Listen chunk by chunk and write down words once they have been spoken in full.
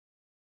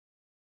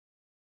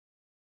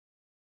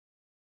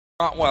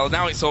Well,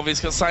 now it's obvious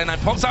because Cyanide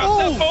pops out.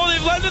 Oh,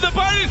 they've landed the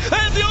binding.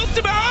 There's the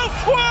ultimate.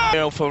 Oh,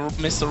 wow! For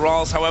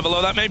MrRalleZ, however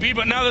low that may be,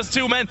 but now there's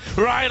two men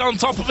right on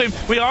top of him.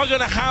 We are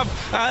going to have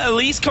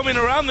Elise coming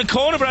around the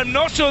corner, but I'm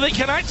not sure they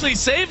can actually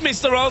save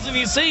MrRalleZ, and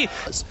you see...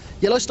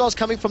 YellOwStar's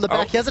coming from the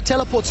back. He has a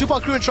teleport. Super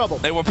Crew in trouble.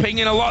 They were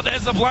pinging a lot.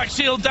 There's the black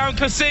shield down.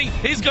 kaSing,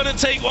 he's going to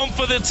take one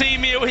for the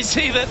team here. We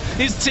see that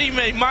his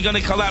teammate Mimer going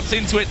to collapse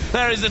into it.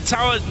 There is the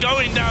tower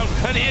going down,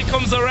 and here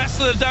comes the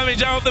rest of the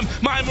damage out of them.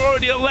 Mimer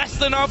already at less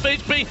than half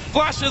HP.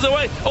 Flashes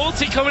away.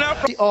 Ulti coming out.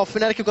 Oh,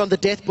 Fnatic have gone the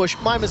death bush.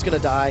 Mimer's going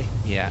to die.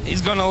 Yeah,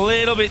 he's gone a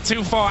little bit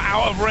too far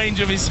out of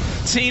range of his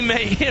teammate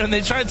here, and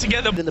they tried to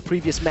get them in the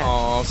previous match.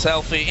 Oh,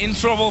 SELFIE in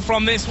trouble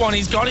from this one.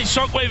 He's got his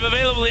shockwave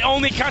available. He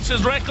only catches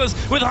Rekkles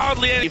with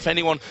hardly any. If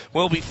anyone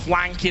will be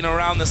flanking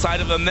around the side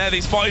of them there, they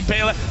spot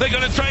Impaler. They're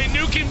going to try and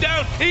nuke him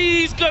down.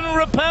 He's going to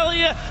repel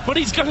here, but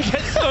he's going to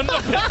get stunned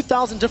up.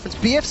 1,000 difference.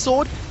 BF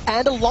sword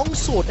and a long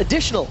sword.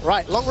 Additional.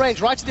 Right, long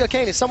range, right to the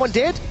arcane. Is someone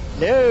dead?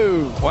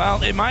 No.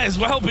 Well, it might as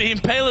well be.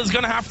 Impaler's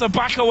going to have to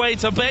back away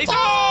to base.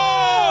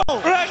 Oh!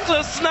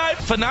 Rekkles snipe.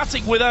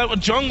 Fnatic without a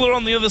jungler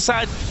on the other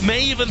side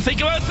may even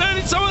think about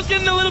turning. Someone's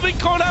getting a little bit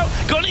caught out.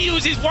 Going to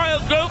use his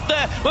wild growth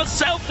there, but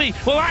SELFIE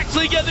will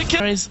actually get the kill.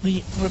 There is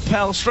the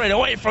repel straight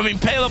away from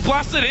Impaler.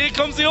 Blasted. Here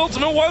comes the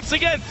ultimate once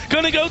again.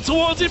 Going to go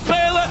towards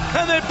Impaler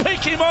and then pick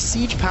him up.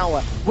 Siege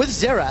power with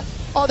Xerath.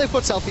 Oh, they've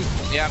got SELFIE.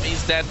 Yeah,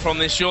 he's dead from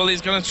this. Surely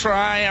he's going to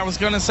try. I was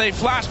going to say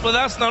flash, but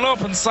that's not up.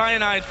 And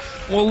Cyanide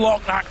will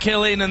lock that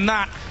kill in, and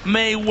that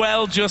may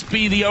well just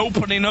be the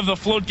opening of the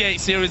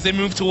floodgates here as they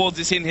move towards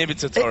this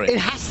inhibitor turret. It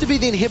has to be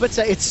the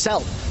inhibitor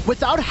itself.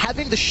 Without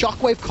having the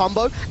shockwave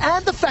combo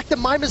and the fact that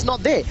Mimer's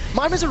not there.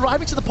 Mimer's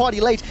arriving to the party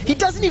late. He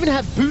doesn't even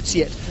have boots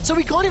yet, so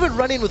he can't even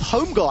run in with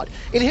home guard.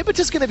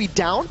 Inhibitor's going to be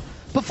down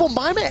before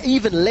Mimer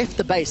even left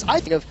the base.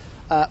 I think of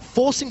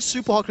forcing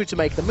Super Crew to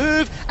make the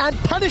move and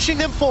punishing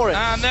them for it.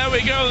 And there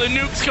we go, the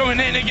nuke's coming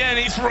in again.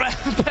 He's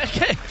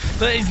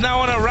SHC. He's now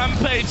on a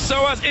rampage.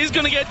 sOAZ is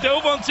going to get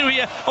dove onto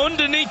here.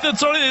 Underneath the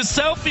turret is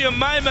SELFIE and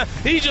Mimer.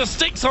 He just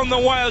sticks on the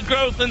wild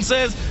growth and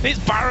says, it's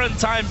Baron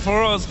time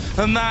for us.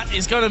 And that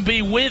is going to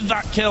be with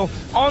that kill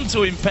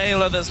onto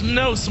Impaler. There's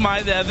no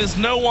smite there. There's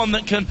no one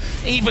that can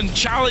even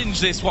challenge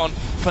this one.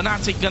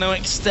 Fnatic going to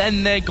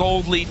extend their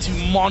gold lead to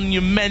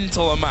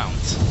monumental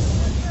amounts.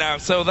 Now,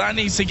 so that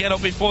needs to get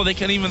up before they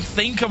can even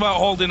think about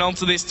holding on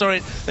to this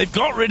turret. They've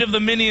got rid of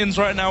the minions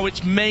right now,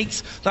 which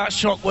makes that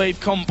shockwave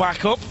come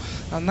back up.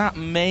 And that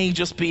may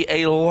just be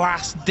a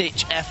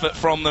last-ditch effort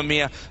from them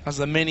here as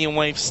the minion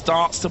wave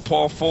starts to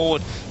pour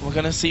forward. We're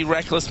going to see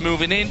Rekkles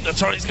moving in. The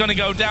turret's going to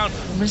go down.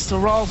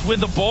 MrRalleZ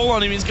with the ball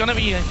on him. He's going to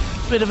be a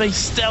bit of a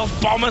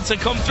stealth bomber to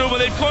come through, but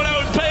they've caught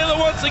out Impaler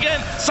once again.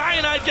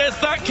 Cyanide gets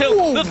that kill.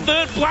 Ooh. The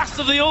third blast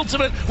of the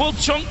ultimate will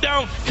chunk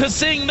down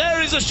kaSing.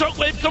 There is a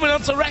shockwave coming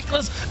onto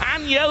Rekkles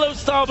and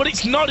YellOwStaR, but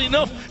it's not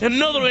enough.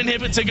 Another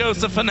inhibitor goes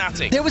to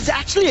Fnatic. There was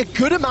actually a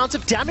good amount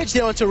of damage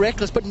there onto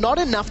Rekkles, but not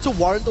enough to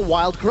warrant the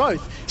wild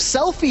growth.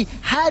 SELFIE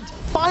had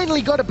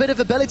finally got a bit of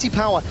ability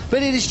power,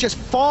 but it is just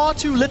far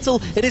too little.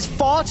 It is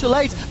far too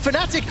late.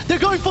 Fnatic, they're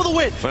going for the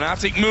win.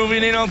 Fnatic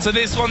moving in onto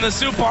this one. The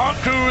Super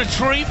Crew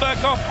retreat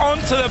back off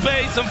onto the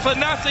base, and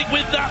Fnatic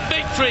with that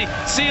victory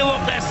seal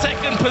up their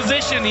second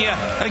position here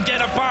and get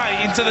a bye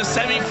into the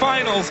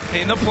semi-finals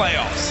in the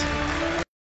playoffs.